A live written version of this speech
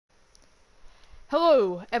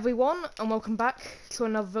Hello everyone and welcome back to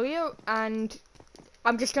another video, and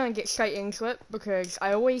I'm just going to get straight into it because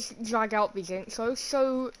I always drag out these intros.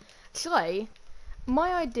 So today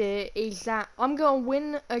my idea is that I'm going to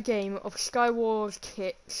win a game of Skywars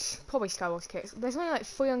kits, probably Skywars kits. There's only like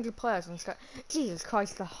 300 players on Sky. Jesus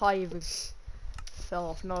Christ, the hive is fell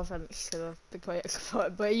off. No offense to the players,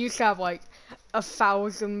 but it used to have like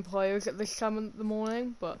 1,000 players at this time of the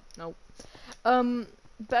morning, but no.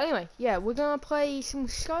 But anyway, yeah, we're gonna play some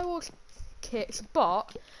Skywars kits,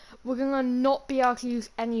 but we're gonna not be able to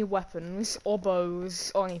use any weapons or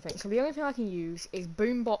bows or anything. So the only thing I can use is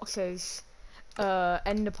boom boxes,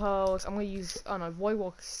 ender pearls. I'm gonna use, I don't know, void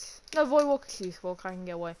walkers. No, void walkers useful. I can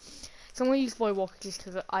get away. So I'm gonna use void walkers just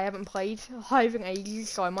because I haven't played Hive in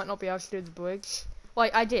ages, so I might not be able to do the bridge.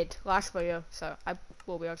 Like I did last video, so I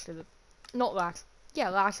will be able to do the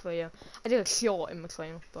last video. I did a short in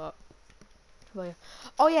between, but.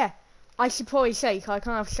 Oh yeah, I should probably say, 'cause I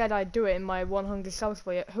kind of said I'd do it in my 100 subs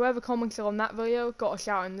video. Whoever commented on that video got a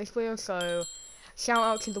shout in this video, so shout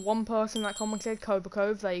out to the one person that commented, Cobra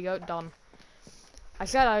Cove. There you go, done. I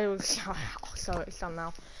said I would shout out, so it's done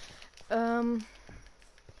now.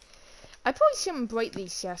 I probably shouldn't break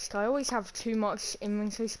these chests, 'cause I always have too much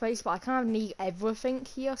inventory space, but I kind of need everything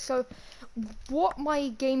here. So what my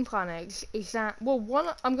game plan is that, well,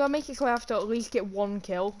 one, I'm going to make it so I have to at least get 1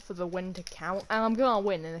 kill for the win to count, and I'm going to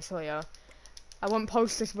win in this video. I won't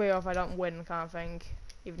post this video if I don't win, kind of thing,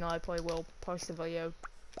 even though I probably will post the video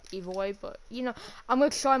either way, but, you know, I'm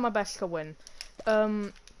going to try my best to win.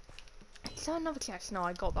 Is there another chest? No,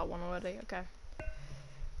 I got that one already, okay.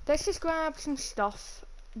 Let's just grab some stuff.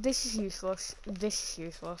 This is useless. This is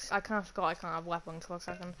useless. I kind of forgot I can't have weapons for a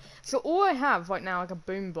second. So all I have right now is like a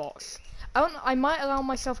boom box. I might allow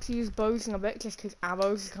myself to use bows in a bit just because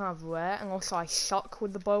arrows is kind of rare, and also I suck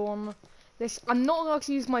with the bow on this. I'm not allowed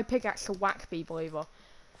to use my pickaxe to whack people either.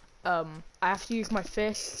 I have to use my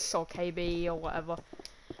fists or KB or whatever.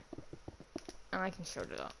 And I can show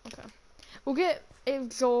you that. Okay. We'll get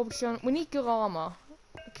absorption. We need good armor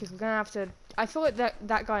because we're gonna have to. I feel like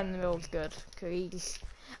that guy in the middle is good because he's.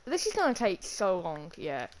 This is gonna take so long.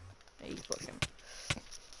 Yeah, he's pushing.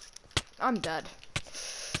 I'm dead.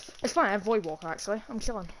 It's fine. I have Void Walker actually. I'm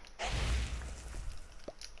chilling.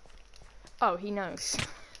 Oh, he knows.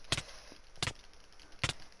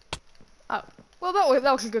 Oh, well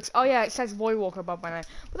that was a good. Oh yeah, it says Void Walker above my name.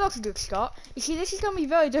 But that was a good start. You see, this is gonna be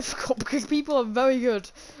very difficult because people are very good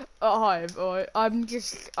at Hive. Alright, I'm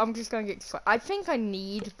just gonna get. I think I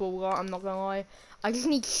need Bull Art. I'm not gonna lie. I just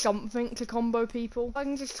need something to combo people. I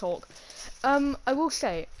can just talk. I will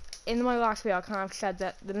say, in my last video, I kind of said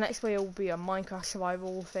that the next video will be a Minecraft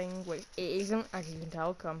survival thing, which it isn't, as you can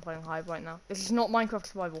tell, because I'm playing Hive right now. This is not Minecraft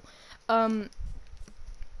survival.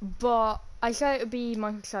 But I said it would be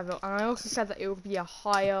Minecraft survival, and I also said that it would be a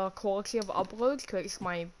higher quality of uploads, because it's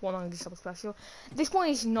my 100 sub special. This one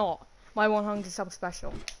is not my 100 sub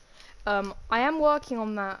special. I am working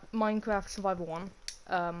on that Minecraft survival one.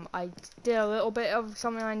 I did a little bit of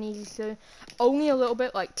something I needed to, only a little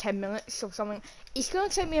bit, like 10 minutes or something. It's gonna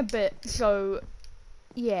take me a bit, so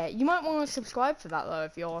yeah, you might want to subscribe for that though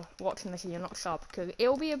if you're watching this and you're not sub, because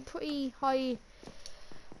it'll be a pretty high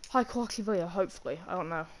quality video, hopefully. I don't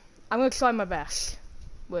know. I'm gonna try my best,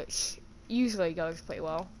 which usually goes pretty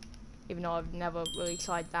well, even though I've never really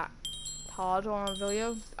tried that hard on a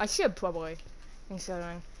video. I should probably,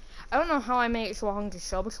 considering. I don't know how I made it to 100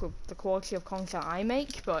 subs with the quality of content I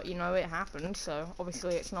make, but you know, it happened, so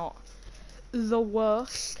obviously it's not the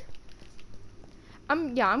worst.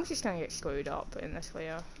 I'm just gonna get screwed up in this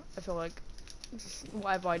video. I feel like just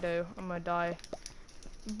whatever I do, I'm gonna die.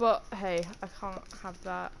 But hey, I can't have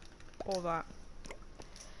that or that.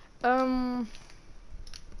 I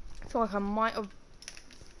feel like I might have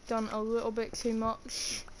done a little bit too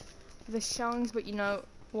much for this challenge, but you know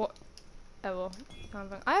what?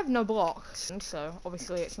 I have no blocks, so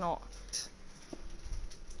obviously it's not.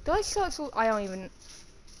 Did I search all? I don't even.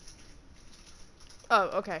 Oh,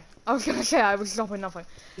 okay. I was gonna say I was stopping nothing.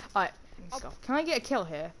 Alright, can I get a kill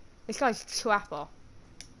here? This guy's trapper.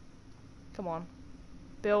 Come on,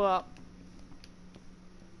 build up.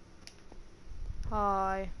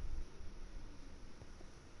 Hi.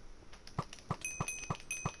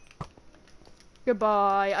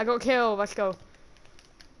 Goodbye. I got killed. Let's go.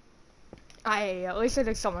 At least I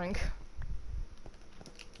did something.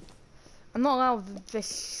 I'm not allowed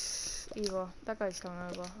this either. That guy's coming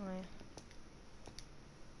over.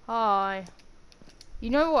 Hi. You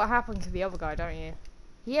know what happened to the other guy, don't you?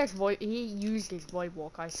 He used his void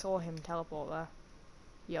walk. I saw him teleport there.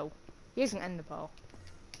 Yo. He has an ender pearl.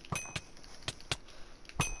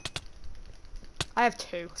 I have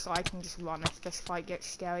 2, so I can just run if this fight gets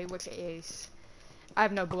scary, which it is. I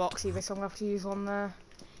have no blocks either, so I'm gonna have to use one there.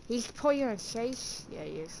 He's probably gonna chase. Yeah,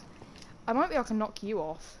 he is. I might be able to knock you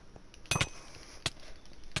off.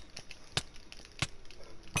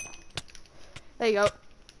 There you go.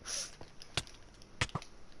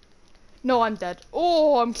 No, I'm dead.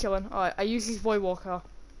 Oh, I'm killing. Alright, I use his Void Walker.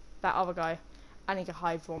 That other guy. I need a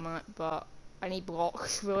hive from it, but I need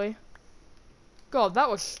blocks, really. God, that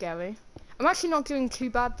was scary. I'm actually not doing too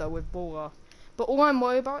bad, though, with Baller. But all I'm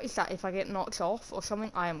worried about is that if I get knocked off or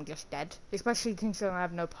something, I am just dead. Especially considering I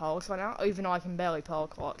have no pearls right now, even though I can barely pearl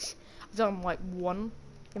clutch. I've done, like, 1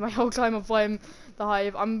 in my whole time of playing the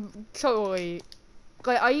hive. I'm totally...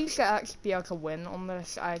 Like, I used to actually be able to win on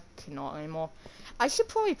this. I cannot anymore. I should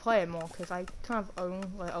probably play it more, because I kind of own,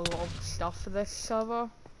 like, a lot of stuff for this server.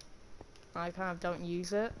 I kind of don't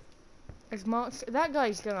use it as much. That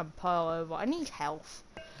guy's gonna pearl over. I need health.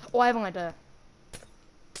 Oh, I have an idea.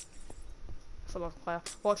 For the player.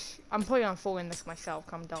 Watch, I'm probably gonna fall in this myself,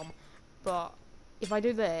 I'm dumb. But if I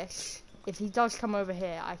do this, if he does come over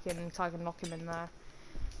here, I can try to knock him in there.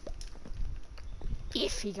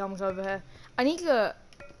 If he comes over here. I need to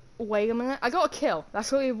wait a minute. I got a kill.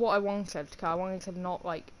 That's really what I wanted. Cause I wanted to not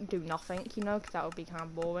like do nothing, you know, because that would be kind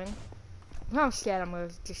of boring. I'm kind of scared I'm gonna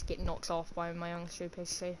just get knocked off by my own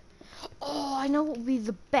stupidity. Oh, I know what would be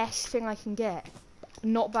the best thing I can get.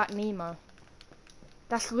 Not back Nemo.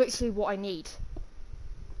 That's literally what I need.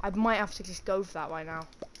 I might have to just go for that right now.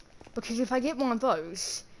 Because if I get one of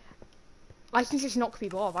those, I can just knock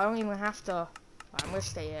people off. I don't even have to... I'm gonna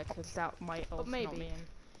stay here because that might also not me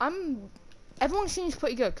in. Everyone seems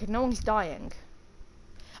pretty good because no one's dying.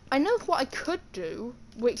 I know what I could do,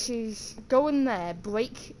 which is go in there,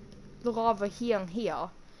 break the lava here and here,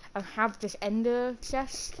 and have this ender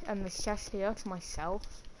chest and this chest here to myself.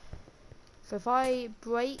 So if I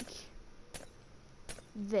break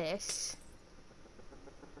this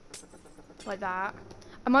like that,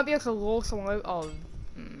 I might be able to lure someone out. Oh,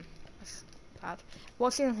 that's bad.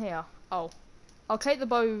 What's in here? Oh, I'll take the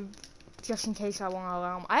bow just in case I want to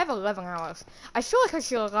allow. I have 11 hours. I feel like I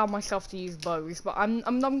should allow myself to use bows, but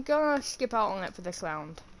I'm gonna skip out on it for this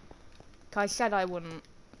round. Cause I said I wouldn't.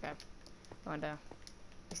 Okay, wonder.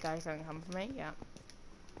 This guy's gonna come for me. Yeah.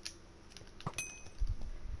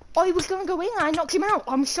 Oh, he was gonna go in. I knocked him out.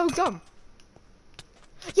 I'm so dumb.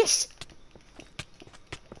 Yes.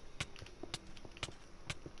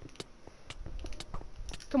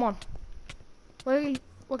 Come on.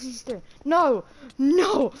 What is he doing? No!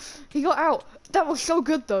 No! He got out! That was so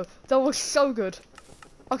good though. That was so good.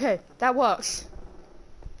 Okay, that works.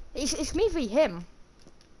 It's me v him.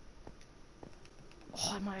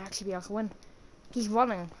 Oh, I might actually be able to win. He's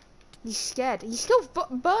running. He's scared. He's still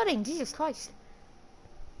burning. Jesus Christ.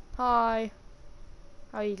 Hi.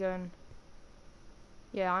 How are you doing?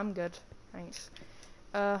 Yeah, I'm good. Thanks.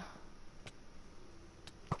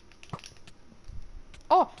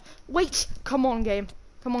 Oh! Wait! Come on, game.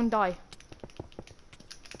 Come on, die.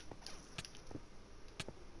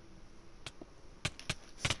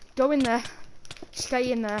 Go in there.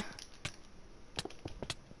 Stay in there.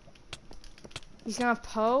 He's gonna have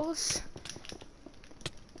pearls.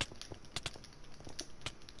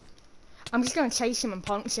 I'm just gonna chase him and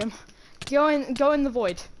punch him. Go in the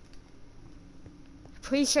void.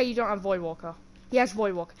 Please say you don't have Void Walker. He has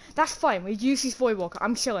Void Walker. That's fine. We use his Void Walker.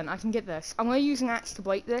 I'm chilling. I can get this. I'm gonna use an axe to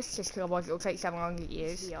break this, just because otherwise it'll take 700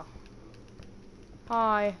 years. Yeah.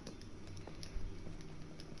 Hi.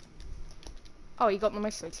 Oh, you got the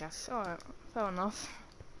mystery chest. Alright, fair enough.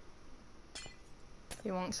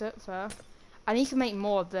 He wants it, fair. I need to make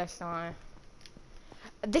more of this, don't I?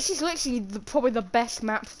 This is literally probably the best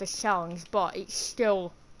map for this challenge, but it's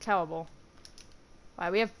still terrible.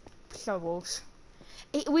 Right, we have snowballs.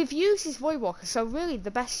 We've used his Void Walker, so really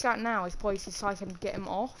the best strat now is probably to try to get him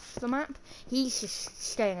off the map. He's just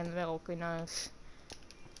staying in the middle, who knows.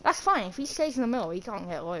 That's fine, if he stays in the middle, he can't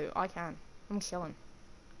get loot. I can. I'm chilling.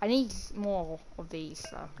 I need more of these,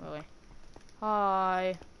 though, really.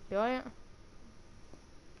 Hi. You alright?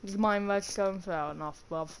 Is mine redstone? Fair enough,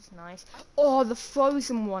 bruv. It's nice. Oh, the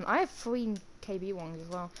frozen one. I have 3 KB ones as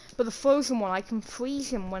well. But the frozen one, I can freeze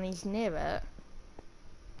him when he's near it.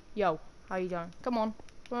 Yo. How you doing? Come on,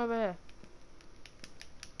 come over here.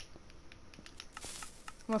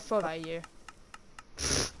 I'm gonna throw that at you.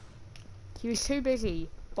 He was too busy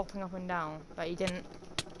bopping up and down that he didn't.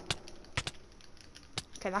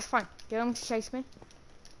 Okay, that's fine. Get him to chase me.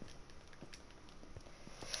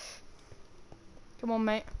 Come on,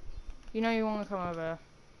 mate. You know you want to come over here.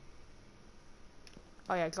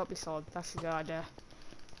 Oh yeah, drop your sword. That's a good idea.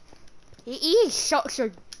 He is such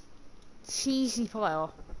a cheesy player.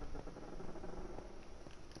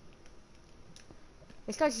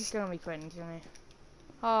 This guy's just gonna be cringe, isn't he?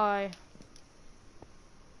 Hi.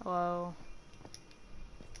 Hello.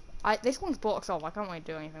 This one's blocked off. I can't really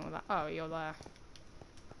do anything with that. Oh, you're there.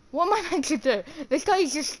 What am I meant to do? This guy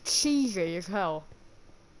is just cheesy as hell.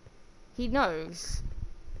 He knows.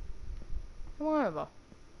 Come on over.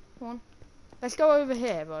 Come on. Let's go over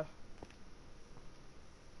here, bro.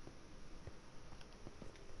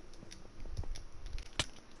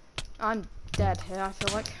 I'm dead here, I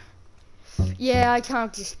feel like. Yeah, I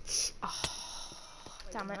can't just... Oh,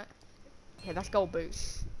 damn it. Okay, that's gold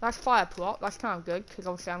boots. That's fire plot. That's kind of good, because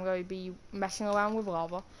obviously I'm going to be messing around with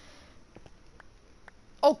lava.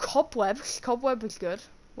 Oh, cobwebs. Cobweb is good.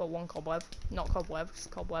 Well, one cobweb. Not cobwebs.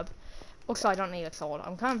 Cobweb. Also, I don't need a sword.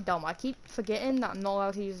 I'm kind of dumb. I keep forgetting that I'm not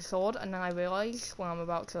allowed to use a sword, and then I realise when I'm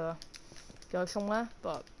about to go somewhere,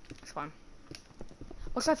 but it's fine.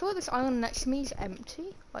 Also, I feel like this island next to me is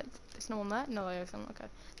empty. Like, there's no one there? No, there isn't. Okay.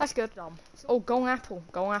 That's good. Dumb. Oh, golden apple.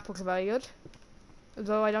 Golden apples are very good.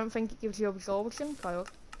 Although I don't think it gives you absorption. Kind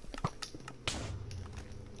of.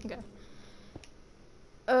 Okay.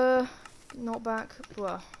 Not back.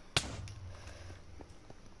 Blah.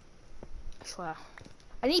 I swear.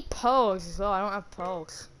 I need pearls as well. I don't have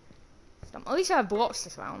pearls. Dumb. At least I have blocks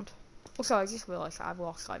this round. Also, I just realised that I've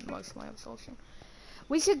lost like most of my absorption.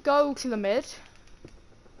 We should go to the mid.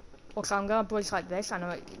 Also, I'm gonna bridge like this. I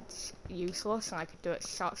know it's useless and I could do it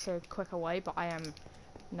such a quicker way, but I am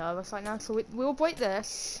nervous right now. So we'll break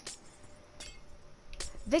this.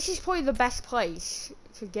 This is probably the best place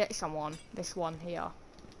to get someone. This one here.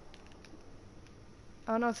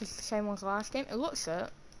 I don't know if it's the same one as the last game. It looks it.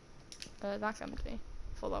 That's empty.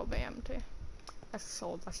 I thought that would be empty. That's a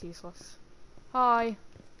sword. That's useless. Hi.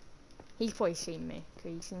 He's probably seen me,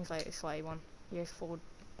 because he seems like a slay one. He is forward.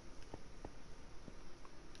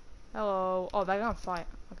 Hello. Oh, they're gonna fight.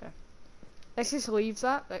 Okay. Let's just leave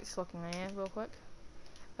that. Let's look in here real quick.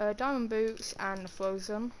 Diamond boots and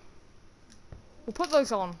frozen. We'll put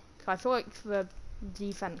those on, because I feel like the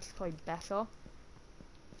defense is probably better.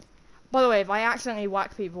 By the way, if I accidentally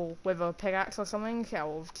whack people with a pickaxe or something, that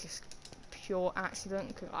will just pure accident,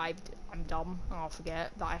 because I'm dumb and I'll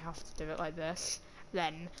forget that I have to do it like this.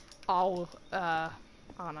 Then I'll, I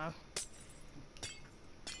don't know.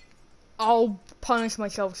 I'll punish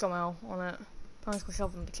myself somehow on it. Punish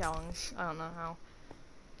myself in the challenge. I don't know how.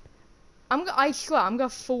 I swear, I'm gonna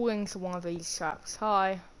fall into one of these traps.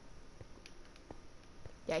 Hi.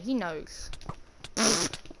 Yeah, he knows.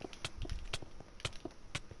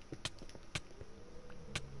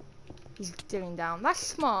 He's digging down. That's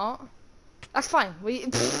smart. That's fine.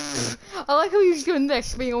 I like how he's doing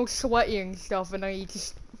this, being all sweaty and stuff, and then he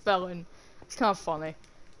just fell in. It's kind of funny.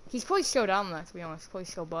 He's probably still down there, to be honest. Probably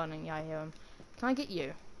still burning. Yeah, I hear him. Can I get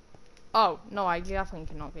you? Oh, no, I definitely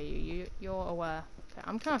cannot get you. You're aware. Okay,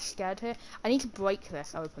 I'm kind of scared here. I need to break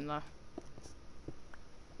this open, though.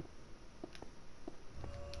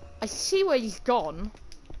 I see where he's gone.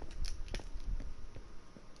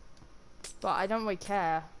 But I don't really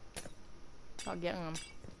care about getting him.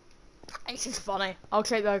 It's just funny. I'll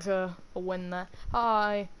take that as a win there.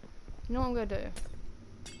 Hi. You know what I'm going to do?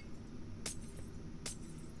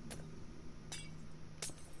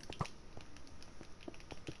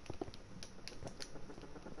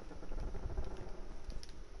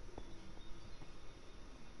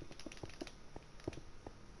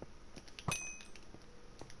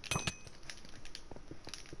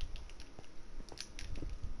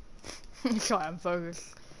 Sorry, I'm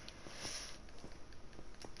focused.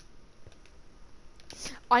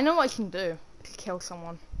 I know what I can do to kill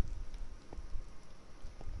someone.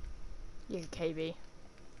 Use a KB. I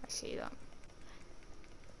see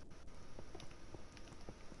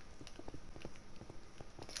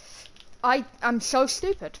that. I'm so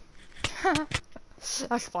stupid.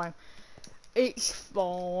 That's fine. It's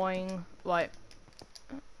fine. Right.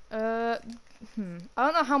 I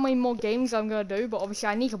don't know how many more games I'm gonna do, but obviously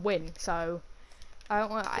I need to win, so I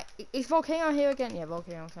don't want. Is Volcano here again? Yeah,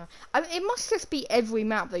 Volcano's here. It must just be every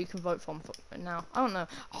map that you can vote from now. I don't know.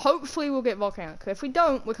 Hopefully we'll get Volcano, because if we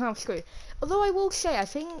don't, we're kind of screwed. Although I will say, I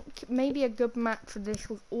think maybe a good map for this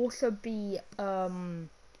would also be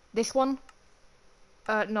this one.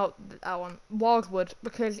 No, that one, Wildwood,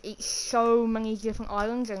 because it's so many different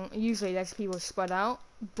islands, and usually there's people spread out,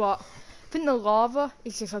 but I think the lava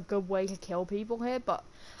is just a good way to kill people here, but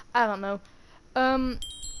I don't know. Okay.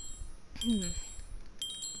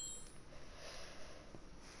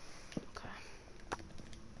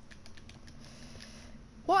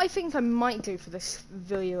 What what I think I might do for this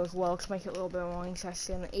video as well, to make it a little bit more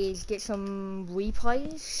interesting, is get some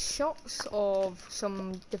replay shots of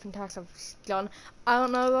some different tasks I've done. I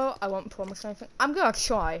don't know though, I won't promise anything. I'm gonna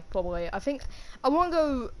try, probably. I think I want to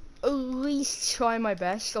go at least try my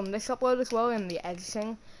best on this upload as well, in the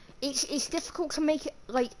editing. It's difficult to make it,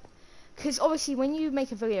 like, because obviously when you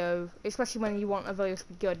make a video, especially when you want a video to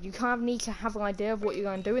be good, you kind of need to have an idea of what you're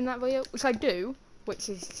going to do in that video, which I do, which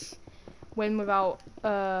is win without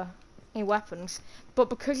any weapons. But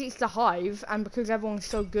because it's the hive, and because everyone's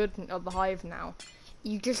so good at the hive now,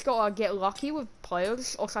 you just gotta get lucky with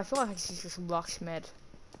players. Also, I feel like I should just rush mid.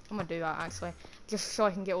 I'm gonna do that actually, just so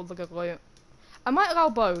I can get all the good loot. I might allow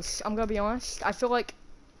bows, I'm gonna be honest. I feel like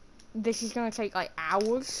this is gonna take like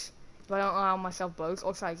hours if I don't allow myself bows.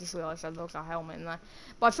 Also, I just realized there was a helmet in there.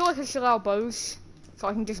 But I feel like I should allow bows, so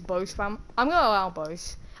I can just bow spam. I'm gonna allow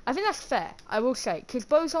bows. I think that's fair, I will say, because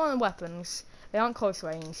bows aren't weapons, they aren't close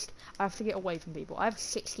ranged. I have to get away from people. I have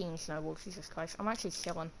 16 snowballs, Jesus Christ. I'm actually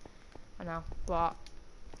chilling right now, but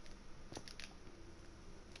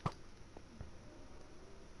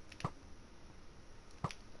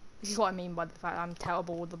this is what I mean by the fact that I'm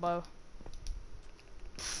terrible with the bow.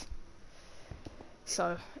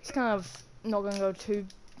 So, it's kind of not going to go too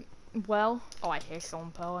well. Oh, I hear someone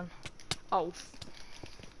pulling. Oh.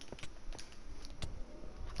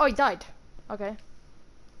 Oh, he died. Okay.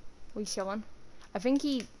 We chilling. I think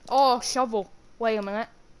he... Oh, shovel. Wait a minute.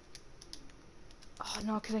 Oh,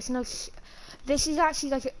 no, because there's no... This is actually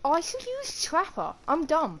like... Oh, I should use Trapper. I'm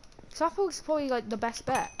dumb. Trapper is probably like the best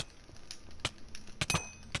bet.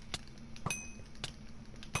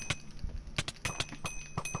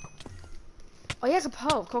 Oh, he has a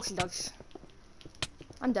pearl. Of course he does.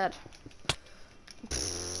 I'm dead.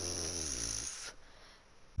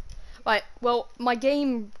 Right, well, my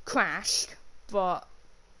game crashed, but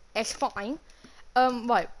it's fine.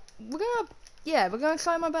 Right, we're gonna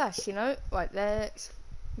try my best, you know? Right, let's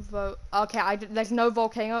vote. Okay, there's no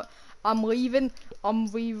volcano. I'm leaving. I'm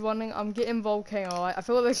rerunning. I'm getting volcano, right? I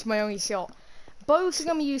feel like this is my only shot. Bows are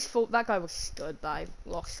gonna be useful. That guy was good that I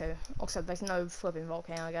lost to. Also, there's no flipping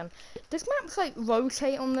volcano again. Does maps, like,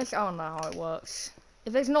 rotate on this? I don't know how it works.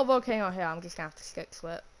 If there's not volcano here, I'm just gonna have to stick to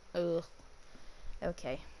it. Ugh.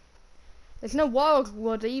 Okay. There's no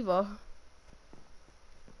wildwood either.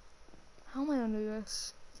 How am I gonna do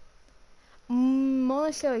this?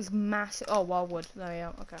 Monastery is massive. Oh, wildwood. There we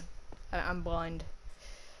go. Okay. I'm blind.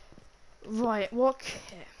 Right, what?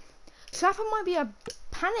 Trapper might be a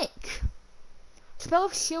panic. Spell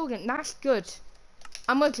of shielding. That's good.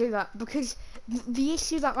 I'm gonna do that because the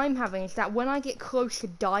issue that I'm having is that when I get close to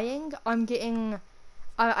dying, I'm getting.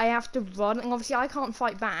 I have to run, and obviously I can't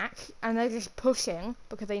fight back, and they're just pushing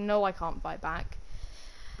because they know I can't fight back.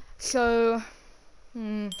 So,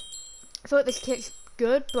 I feel like this kit's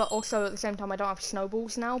good, but also at the same time I don't have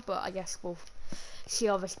snowballs now, but I guess we'll see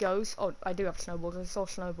how this goes. Oh, I do have snowballs. I saw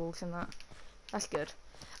snowballs in that. That's good.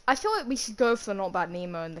 I feel like we should go for Not Bad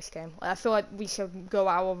Nemo in this game. Like, I feel like we should go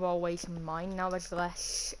out of our way to mine. Now there's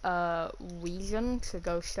less reason to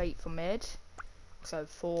go straight for mid. So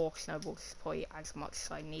 4 snowballs is probably as much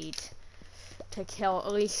as I need to kill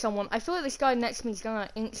at least someone. I feel like this guy next to me is gonna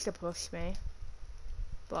insta push me.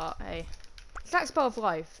 But hey. Is that Spell of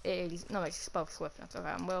Life? It is. No, it's Spell of Swiftness. Okay,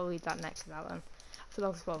 I'm gonna leave that next to that then. I feel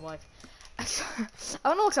like Spell of Life. I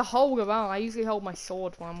don't know what to hold around. I usually hold my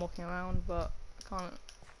sword when I'm walking around, but I can't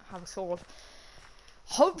have a sword.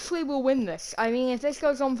 Hopefully we'll win this. I mean, if this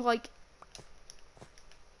goes on for like,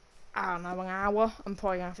 I don't know, an hour, I'm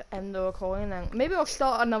probably gonna have to end the recording then. Maybe I'll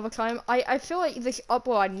start another time. I feel like this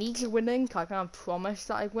upload I need to win in, 'cause I can't promise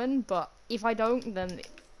that I win, but if I don't, then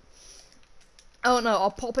I don't know, I'll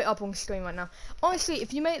pop it up on screen right now. Honestly,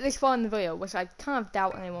 if you made it this far in the video, which I kind of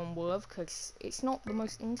doubt anyone will have, because it's not the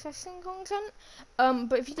most interesting content,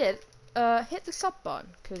 but if you did, hit the sub button,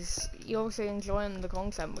 because you're obviously enjoying the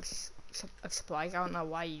content, which is a surprise. I don't know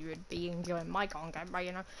why you would be enjoying my content, but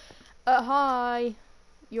you know. Hi!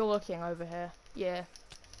 You're looking over here. Yeah.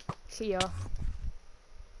 See ya.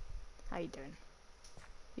 How you doing?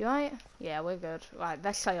 You alright? Yeah, we're good. Right,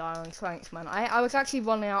 let's say island. Thanks, man. I was actually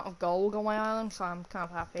running out of gold on my island, so I'm kind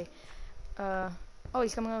of happy. Oh,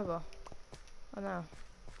 he's coming over. Oh no.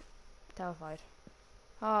 Terrified.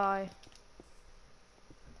 Hi.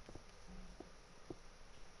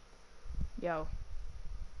 Yo.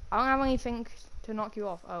 I don't have anything to knock you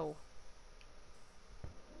off. Oh.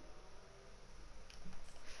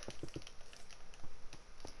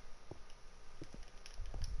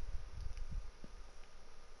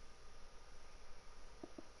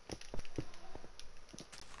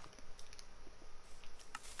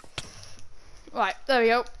 Right, there we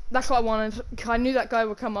go. That's what I wanted. 'Cause I knew that guy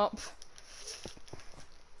would come up.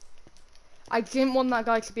 I didn't want that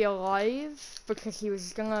guy to be alive because he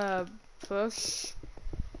was gonna push.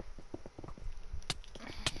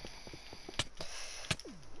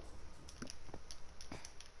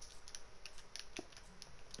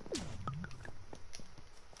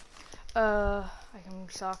 I can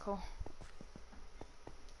circle.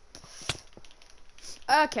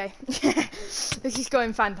 Okay. This is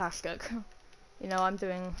going fantastic. You know, I'm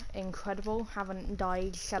doing incredible. Haven't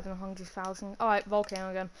died 700,000. Alright, volcano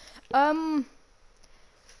again.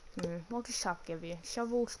 What does Sap give you?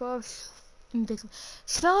 Shovel, spurs, invisible.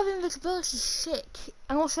 Spell of invisibility is sick.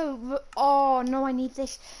 And also, oh no, I need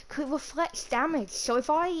this. Cause it reflects damage. So if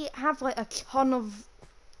I have like a ton of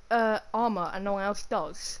armor and no one else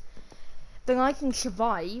does, then I can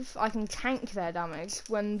survive. I can tank their damage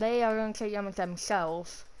when they are going to take damage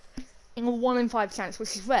themselves. In a 1 in 5 chance,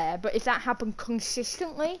 which is rare, but if that happened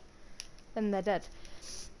consistently, then they're dead.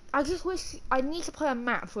 I just wish I need to play a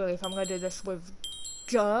map really if I'm gonna do this with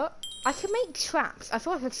dirt. I could make traps. I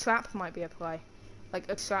feel like a trap might be a play. Like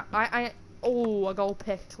a trap. Oh, a gold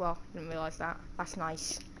pick as well. Didn't realise that. That's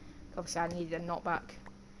nice. Obviously, I needed a knockback.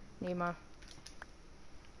 Nemo.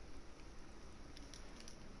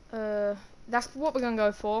 That's what we're gonna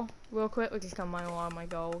go for. Real quick, we're just gonna mine all my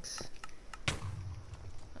golds.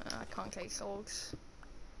 I can't take swords.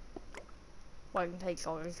 Well, I can take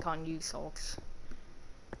swords, I just can't use swords.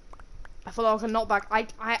 I thought I was a knockback. I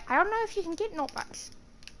don't know if you can get knockbacks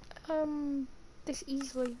this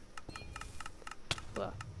easily.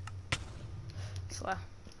 But swear.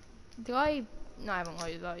 Did I? No, I haven't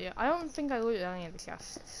looted that yet. I don't think I looted any of the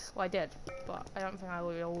chests. Well, I did, but I don't think I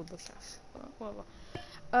looted all of the chests. But whatever.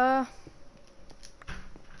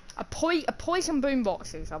 A poison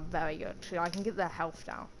boomboxes are very good, so I can get their health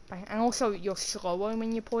down. And also, you're slower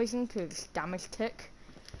when you're poisoned because damage tick.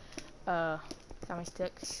 Damage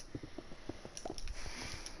ticks.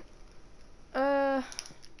 Yeah,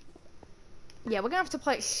 we're gonna have to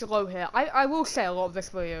play it slow here. I will say a lot of this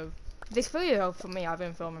video for me, I've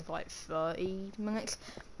been filming for like 30 minutes.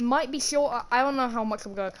 Might be short, I don't know how much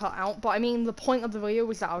I'm gonna cut out, but I mean, the point of the video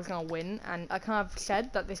was that I was gonna win, and I kind of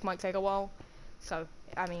said that this might take a while. So,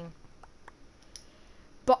 I mean,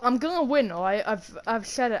 but I'm gonna win, alright? I've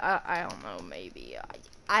said it. I don't know. Maybe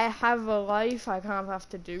I have a life. I kind of have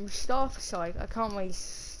to do stuff, so I can't really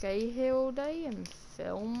stay here all day and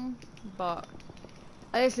film. But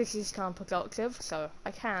I guess this is kind of productive, so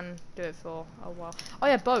I can do it for a while. Oh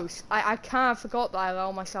yeah, bows. I kind of forgot that I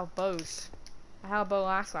allow myself bows. I had a bow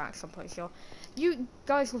last wax, I'm pretty sure. You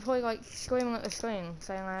guys were probably like screaming at the screen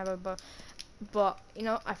saying I have a bow, but you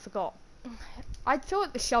know, I forgot. I feel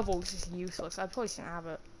like the shovel's just useless. I probably shouldn't have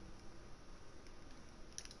it.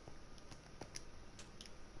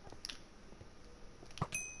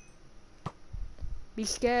 Be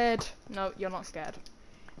scared. No, you're not scared.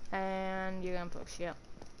 And you're gonna push, yeah.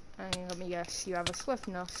 And let me guess, you have a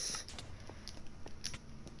swiftness.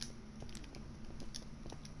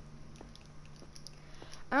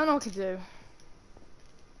 I don't know what to do.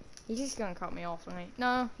 He's just gonna cut me off, isn't he?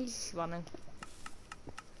 No, he's just running.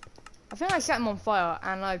 I think I set him on fire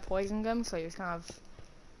and I poisoned him, so he was kind of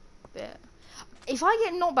bit. If I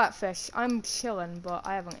get knockback fish, I'm chilling, but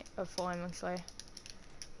I haven't fought him actually.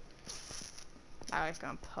 That guy's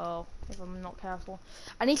gonna pearl if I'm not careful.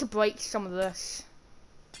 I need to break some of this.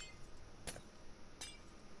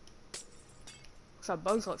 So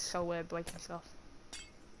bows look so weird breaking stuff.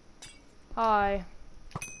 Hi.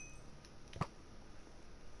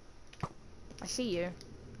 I see you.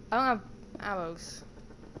 I don't have arrows.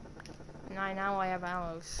 Now I have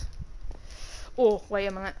arrows. Oh, wait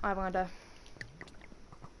a minute. I'm gonna die.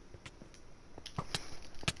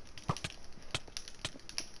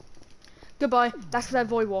 Goodbye. That's their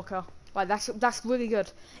void walker. Right, that's really good.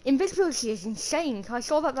 Invisibility is insane. I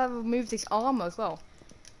saw that removed this armor as well.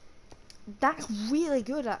 That's really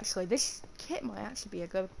good actually. This kit might actually be a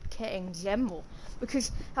good kit in general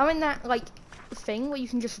because having that like thing where you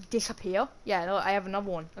can just disappear. Yeah, look, I have another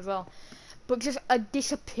one as well. But just a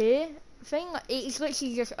disappear thing, it's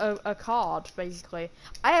literally just a card basically.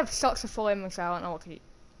 I have such a full inventory, I don't know what to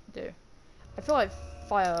do. I feel like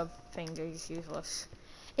fire things are just useless.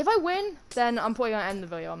 If I win, then I'm probably gonna end the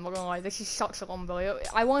video. I'm not gonna lie, this is such a long video.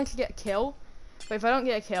 I wanted to get a kill, but if I don't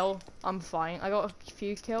get a kill, I'm fine. I got a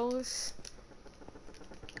few kills.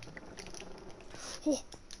 Oh.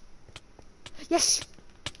 Yes!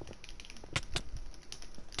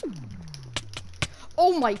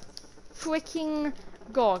 Oh my freaking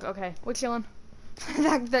god. Okay, we're chilling.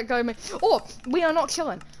 that guy made. Oh, we are not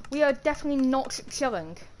chilling. We are definitely not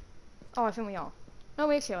chilling. Oh, I think we are. No,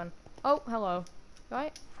 we're chilling. Oh, hello.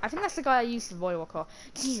 right? I think that's the guy I used for Void Walker.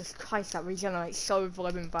 Jesus Christ, that regenerates so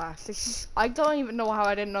blooming fast. I don't even know how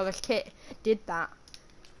I didn't know this kit did that.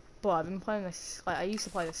 But I've been playing this, like, I used to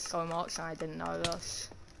play this so much and I didn't know this.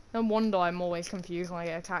 No wonder I'm always confused when I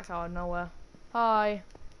get attacked out of nowhere. Hi.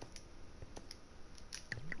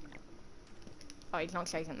 Oh, he's not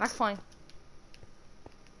shaking. That's fine.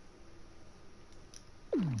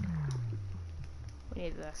 We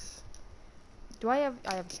need this. I have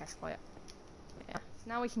a chest for it. Yeah. So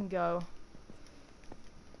now we can go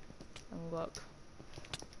and look.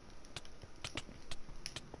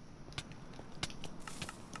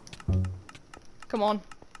 Come on.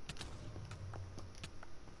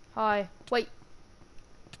 Hi. Wait.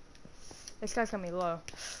 This guy's gonna be low.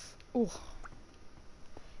 Ooh.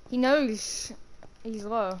 He knows he's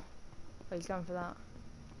low. Oh, he's going for that.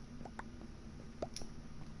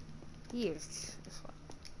 He is.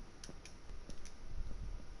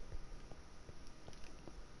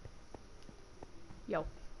 Yo.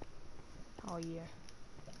 Oh yeah.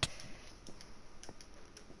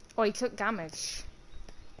 Oh, he took damage.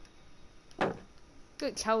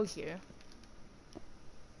 It tells you.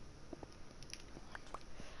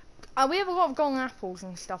 We have a lot of golden apples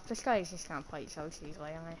and stuff. This guy is just gonna play it so easily,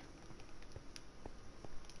 isn't he?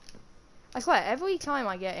 I swear, every time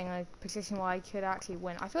I get in a position where I could actually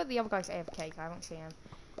win, I feel like the other guy's AFK. I haven't seen him.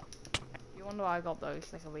 You wonder why I got those?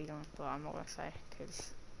 There's a reason, but I'm not gonna say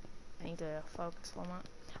because I need to focus on that.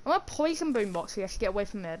 I'm gonna poison boombox so he has to get away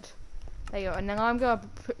from mid. There you go, and then I'm gonna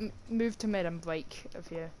move to mid and break a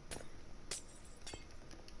few.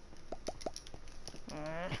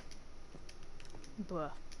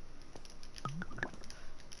 Bruh.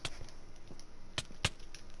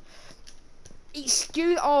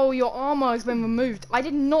 Excuse. Oh, your armor has been removed. I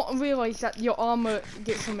did not realize that your armor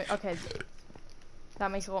gets removed. Okay,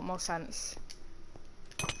 that makes a lot more sense.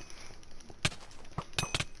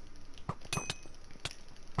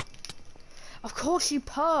 Of course you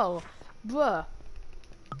pearl, bruh.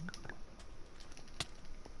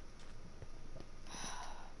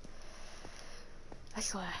 I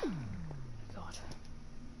swear. God.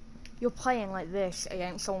 You're playing like this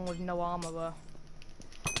against someone with no armor, bro.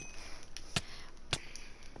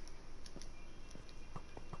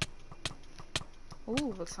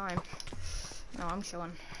 Ooh, good time. No, I'm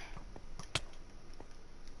chilling.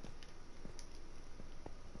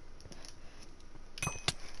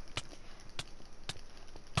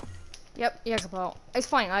 Yep, he has a pearl. It's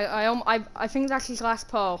fine. I think that's his last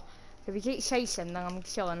pearl. If he keeps chasing, then I'm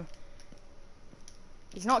chilling.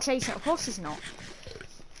 He's not chasing. Of course he's not.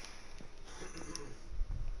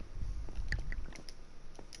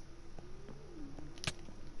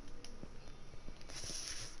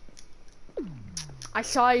 I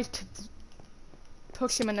tried to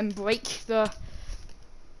push him and then break the.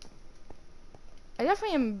 I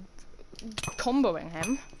definitely am comboing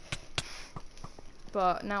him,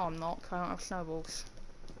 but now I'm not. 'Cause I don't have snowballs.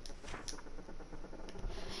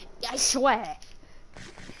 I swear.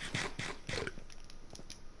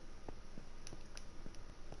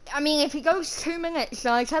 I mean, if it goes 2 minutes,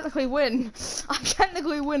 then I technically win. I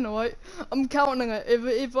technically win, alright? I'm counting it. If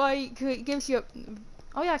it gives you.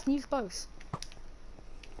 Oh yeah, I can use bows.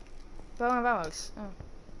 Bow and arrows. Oh,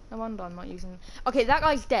 no wonder I'm not using. Okay, that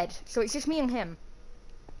guy's dead, so it's just me and him.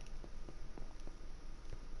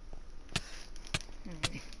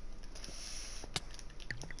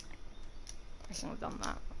 I shouldn't have done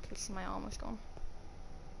that because my armor's gone.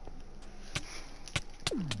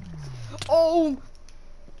 Oh!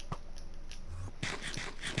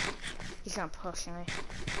 He's gonna push me.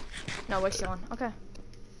 No, we're still on. Okay.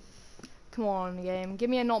 Come on, game. Give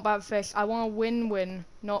me a not bad fish. I want to win,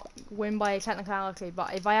 not win by a technicality.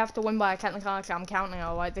 But if I have to win by a technicality, I'm counting it,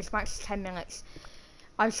 alright? This match is 10 minutes.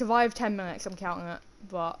 I've survived 10 minutes, I'm counting it.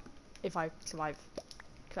 But if I survive.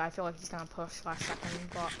 Because I feel like he's going to push last second.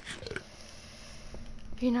 But,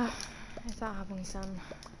 you know, if that happens, then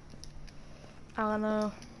I don't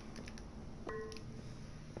know.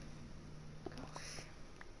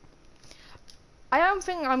 I don't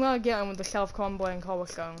think I'm gonna get him with the self-combo and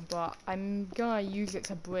cobblestone, but I'm gonna use it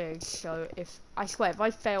to bridge, so I swear, if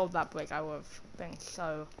I failed that bridge, I would've been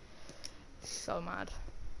so mad.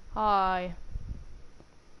 Hi.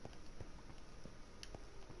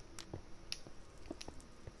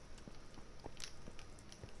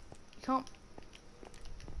 You can't.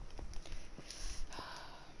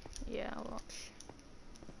 Yeah, watch.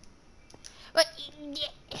 But, yeah.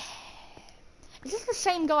 Is this the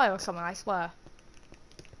same guy or something, I swear?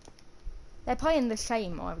 They're playing the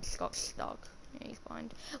same, or I've just got stuck. Yeah, he's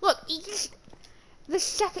blind. Look, he just. The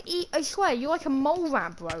second. I swear, you're like a mole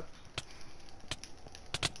rat, bro.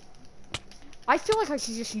 I feel like I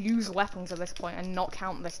should just use weapons at this point and not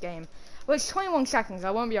count this game. Well, it's 21 seconds.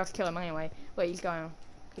 I won't be able to kill him anyway. Wait, he's going.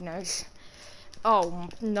 He knows. Oh,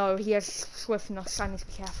 no. He has swiftness. I need to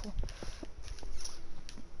be careful.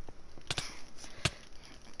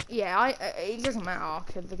 Yeah, it doesn't matter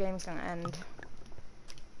because the game's going to end.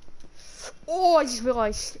 Oh, I just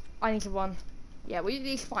realised I need to run. Yeah,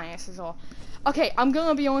 he's fine as well. Okay, I'm going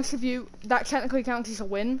to be honest with you. That technically counts as a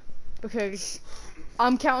win because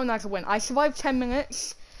I'm counting that as a win. I survived 10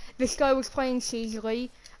 minutes. This guy was playing easily.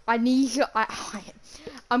 I'm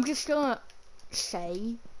just gonna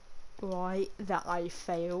say, right, that I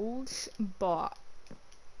failed, but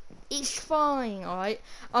it's fine, alright?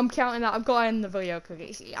 I'm counting that. I've got to end the video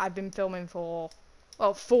because I've been filming for,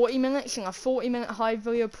 well, 40 minutes, and a 40-minute Hive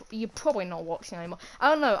video you're probably not watching anymore. I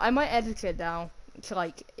don't know. I might edit it down to,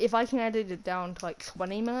 like, if I can edit it down to, like,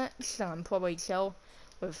 20 minutes, then I'm probably chill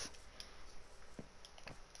with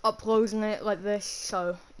uploading it like this,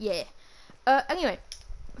 so, yeah. Anyway.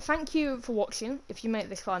 Thank you for watching. If you made it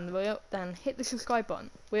this far in the video, then hit the subscribe button.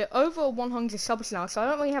 We're over 100 subs now, so I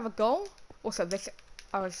don't really have a goal. Also,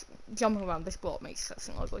 I was jumping around. This block makes such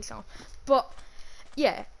an ugly sound. But,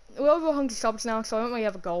 yeah, we're over 100 subs now, so I don't really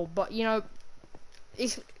have a goal. But, you know,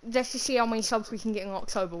 let's just see how many subs we can get in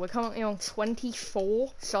October. We're currently on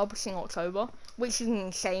 24 subs in October, which is an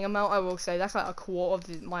insane amount, I will say. That's like a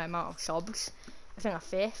quarter of my amount of subs. I think a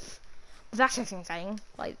fifth. But that's just insane.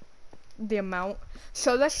 Like, the amount.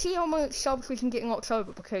 So let's see how much subs we can get in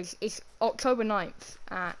October, because it's October 9th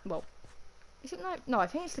at, well, is it 9th? No, I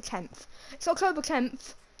think it's the 10th. It's October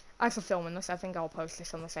 10th. As for filming this, I think I'll post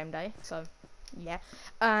this on the same day, so yeah.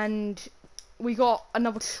 And we got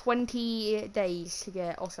another 20 days to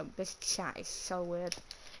get. Also, this chat is so weird.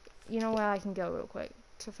 You know where I can go real quick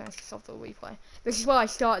to finish this off the replay? This is where I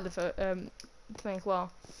started the thing as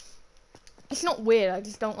well. It's not weird, I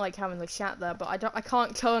just don't like having the chat there, but I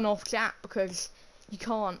can't turn off chat because you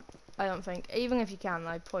can't, I don't think. Even if you can,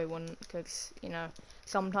 I probably wouldn't, because, you know,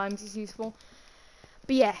 sometimes it's useful.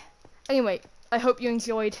 But yeah, anyway, I hope you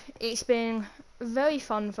enjoyed. It's been very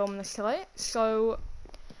fun filming this today, so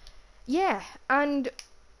yeah, and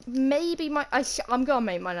maybe I'm gonna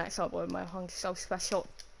make my next upload my Hunger Self special,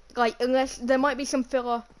 like, unless there might be some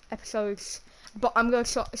filler episodes. But I'm going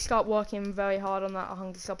to start working very hard on that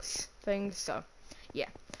 100 subs thing, so, yeah.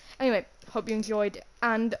 Anyway, hope you enjoyed,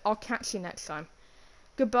 and I'll catch you next time.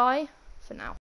 Goodbye, for now.